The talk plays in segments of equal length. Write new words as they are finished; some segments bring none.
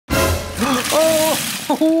Oh,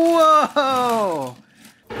 whoa!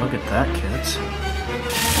 Look at that, kids.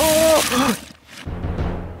 Oh!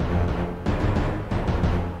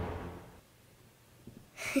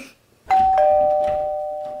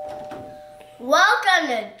 Welcome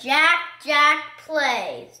to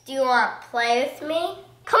JackJackPlays. Do you want to play with me?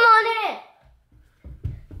 Come on in.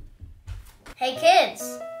 Hey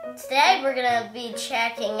kids, today we're going to be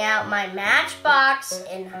checking out my Matchbox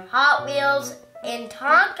and Hot Wheels and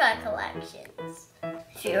Tonka collections.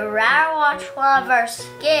 If you'd rather watch one of our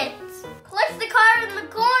skits, click the card in the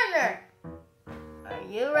corner. Are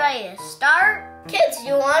you ready to start? Kids,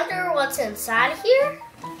 you wonder what's inside here?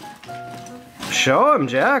 Show him,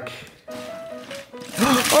 Jack.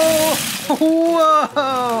 Oh,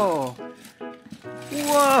 whoa!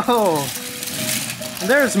 Whoa!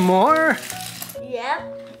 There's more?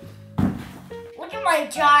 Yep. Look at my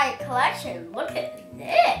giant collection. Look at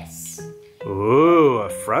this. Ooh, a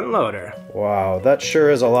front loader. Wow, that sure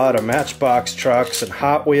is a lot of Matchbox trucks and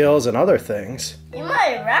Hot Wheels and other things. You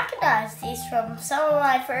might recognize these from some of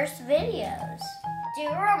my first videos. Do you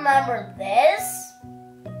remember this?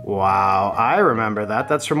 Wow, I remember that.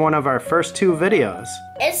 That's from one of our first 2 videos.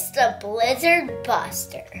 It's the Blizzard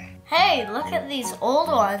Buster. Hey, look at these old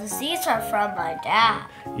ones. These are from my dad.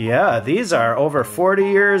 Yeah, these are over 40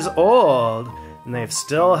 years old, and they've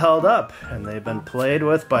still held up, and they've been played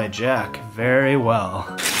with by Jack very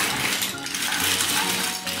well.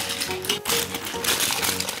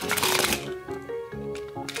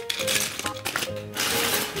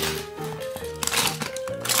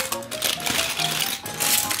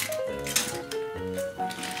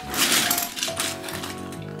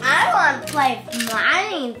 I want to play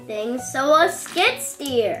mining things, so a skid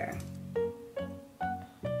steer.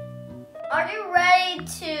 Are you ready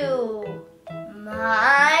to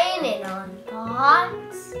mine and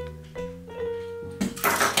unbox?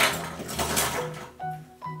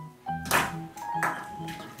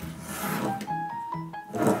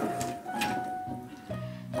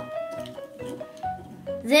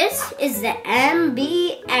 This is the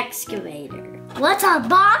MB Excavator. Let's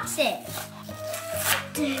unbox it.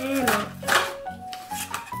 Damn it.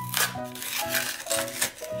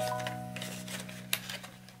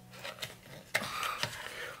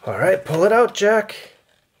 All right, pull it out, Jack.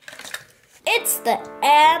 It's the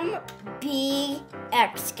MB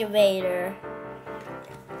Excavator.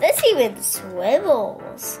 This even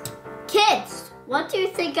swivels. Kids, what do you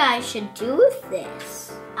think I should do with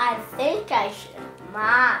this? I think I should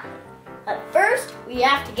mine. But first, we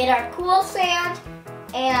have to get our cool sand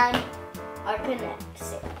and our Kinetic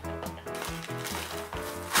Sand.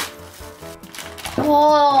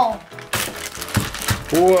 Whoa!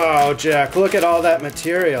 Wow, Jack, look at all that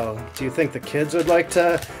material. Do you think the kids would like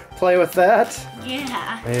to play with that?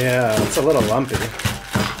 Yeah. Yeah, it's a little lumpy.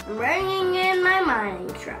 I'm bringing in my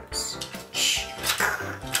mining trucks.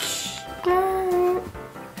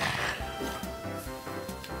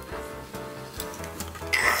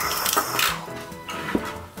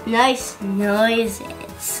 Nice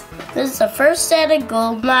noises. This is the first set of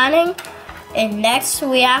gold mining, and next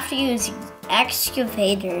we have to use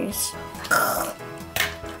excavators.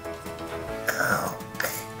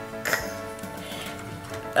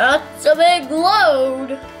 That's a big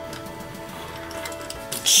load.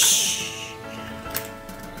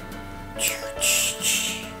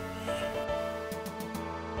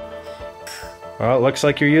 Well, it looks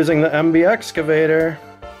like you're using the MB Excavator.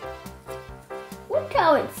 Look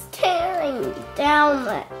how it's tearing down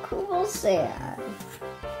that cool sand.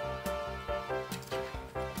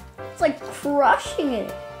 It's like crushing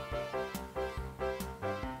it.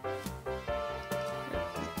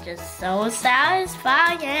 Just so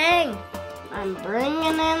satisfying. I'm bringing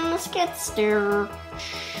in the skid steer.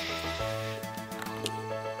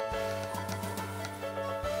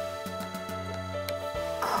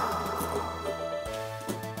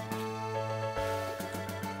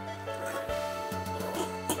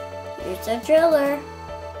 Here's a driller.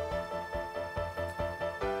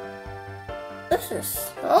 This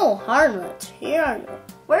is so hard material.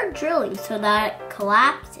 We're drilling so that it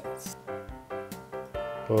collapses.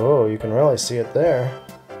 Oh, you can really see it there.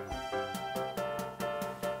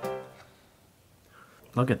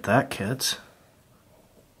 Look at that, kids.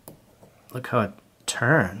 Look how it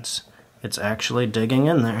turns. It's actually digging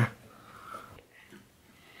in there.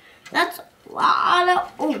 That's a lot of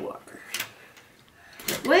ore.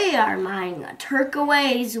 We are mining a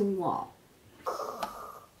turquoise wall.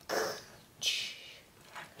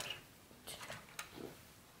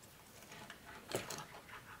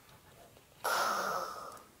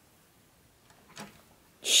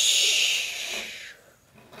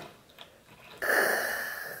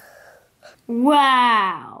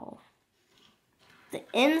 Wow. The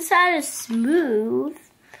inside is smooth,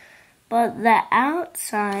 but the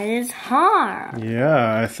outside is hard.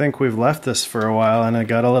 Yeah, I think we've left this for a while and it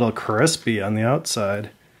got a little crispy on the outside.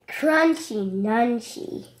 Crunchy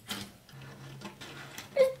nunchy.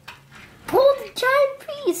 Just pull the giant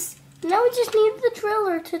piece. Now we just need the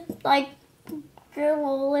driller to, like, drill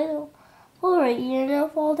a little hole right here and it'll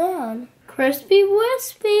fall down. Crispy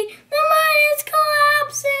wispy, the mine is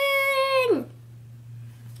collapsing!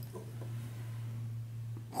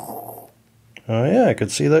 Oh yeah, I could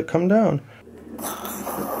see that come down.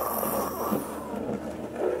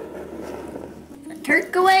 The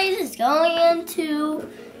turquoise is going into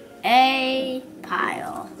a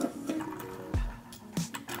pile.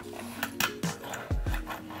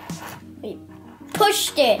 We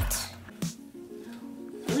pushed it.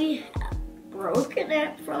 We have broken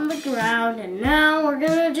it from the ground, and now we're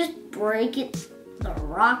gonna just break it, the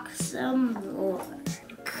rock some more.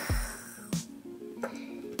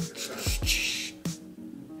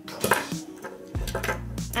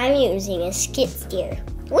 I'm using a skid steer.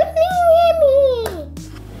 Whammy!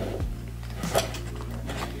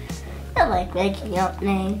 I like making up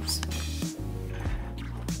names.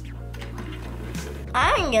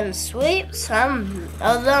 I'm gonna sweep some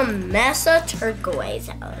of the mess of turquoise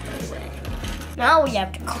out of the way. Now we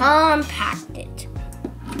have to compact it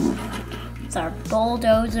with our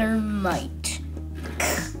bulldozer might.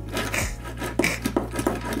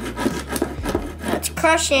 That's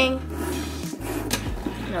crushing.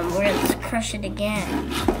 And we're gonna crush it again.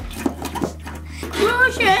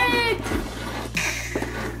 Crush it!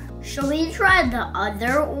 Shall we try the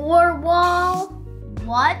other ore wall?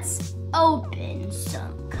 What's open?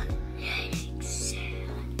 Some kinetic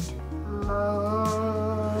sand.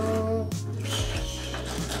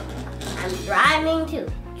 I'm driving to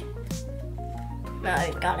it. Now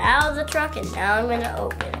I got out of the truck and now I'm gonna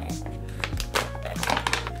open it.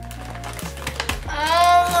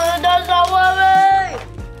 Oh, it does not work!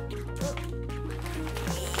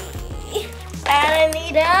 And I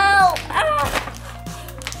need help! Ah.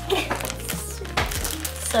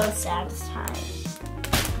 So satisfying.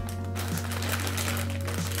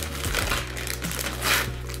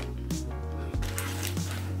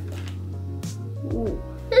 Ooh,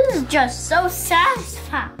 this is just so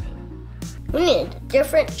satisfying. We need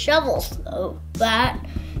different shovels though, but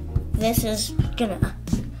this is gonna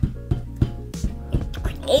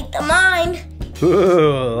create the mine.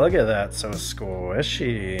 Ooh, look at that, so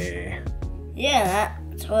squishy. Yeah,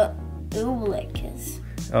 that's what oobleck is.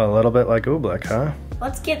 Oh, a little bit like oobleck, huh?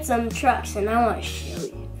 Let's get some trucks and I want to show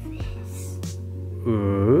you this.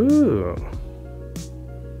 Ooh.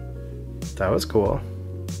 That was cool.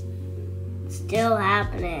 Still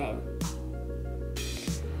happening.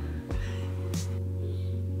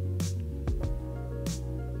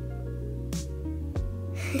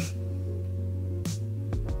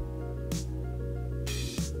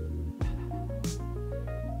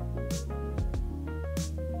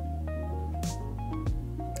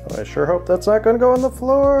 I sure hope that's not going to go on the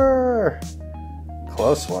floor.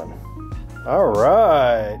 Close one. All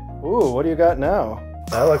right. Ooh, what do you got now?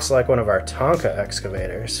 That looks like one of our Tonka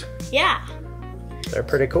excavators. Yeah. They're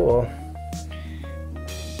pretty cool.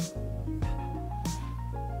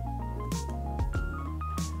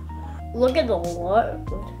 Look at the wood.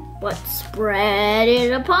 Let's spread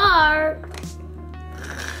it apart.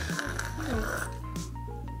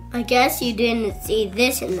 I guess you didn't see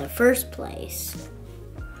this in the first place.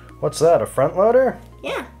 What's that, a front loader?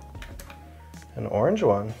 Yeah. An orange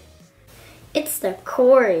one. It's the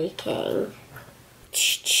Quarry King.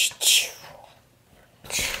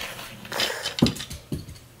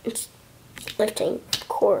 It's lifting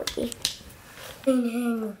quarry.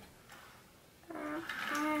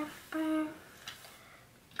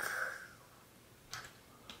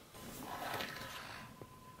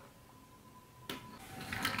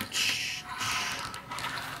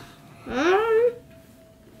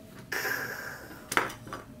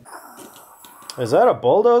 Is that a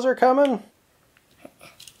bulldozer coming?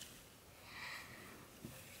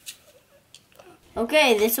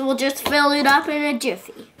 Okay, this will just fill it up in a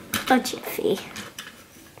jiffy. A jiffy.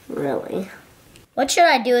 Really. What should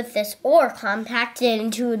I do with this ore? Compact it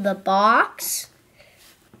into the box?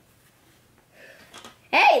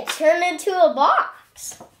 Hey, it turned into a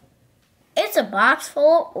box. It's a box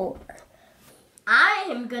full of ore. I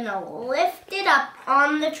am gonna lift it up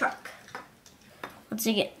on the truck. Once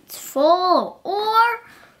it gets full of ore,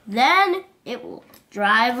 then it will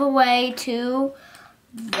drive away to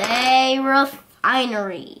the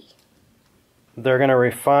refinery. They're gonna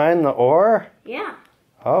refine the ore? Yeah.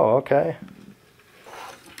 Oh, okay.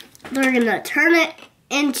 they're gonna turn it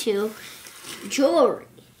into jewelry.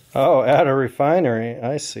 Oh, at a refinery.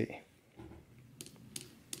 I see.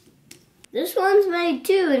 This one's made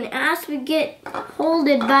too, and it has to get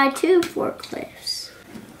holded by 2 forklifts.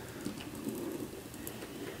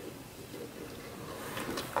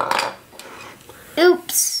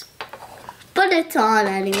 Oops. But it's on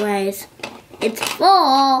anyways. It's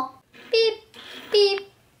full. Beep,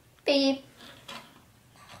 beep, beep,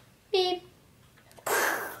 beep.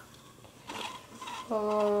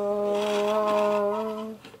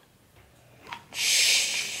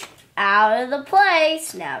 Out of the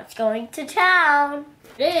place. Now it's going to town.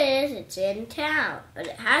 It's in town, but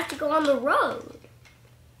it has to go on the road.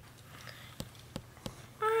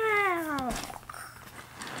 Wow.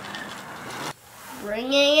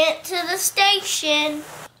 Bringing it to the station.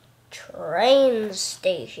 Train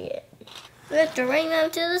station. We have to bring them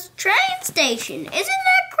to this train station. Isn't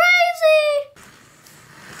that crazy?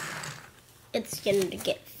 It's going to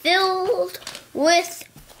get filled with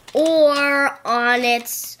ore on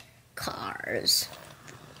its cars.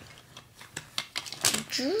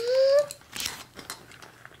 It's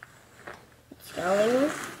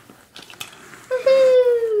going.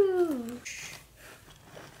 Woohoo!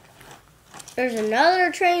 There's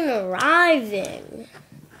another train arriving.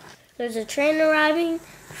 There's a train arriving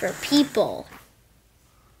for people.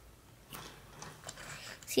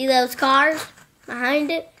 See those cars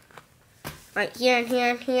behind it? Right here and here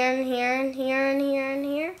and here and here and here and here and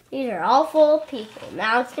here. These are all full of people.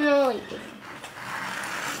 Now it's gonna leave.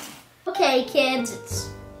 Okay, kids,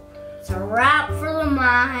 it's a wrap for the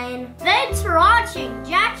mine. Thanks for watching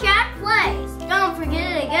JackJackPlays. Don't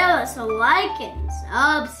forget to give us a like and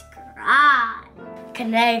subscribe.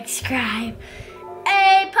 Kinetic Scribe.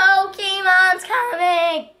 A Pokemon's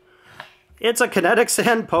coming. It's a Kinetic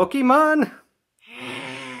Sand Pokemon?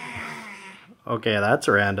 Okay, that's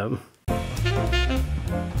random.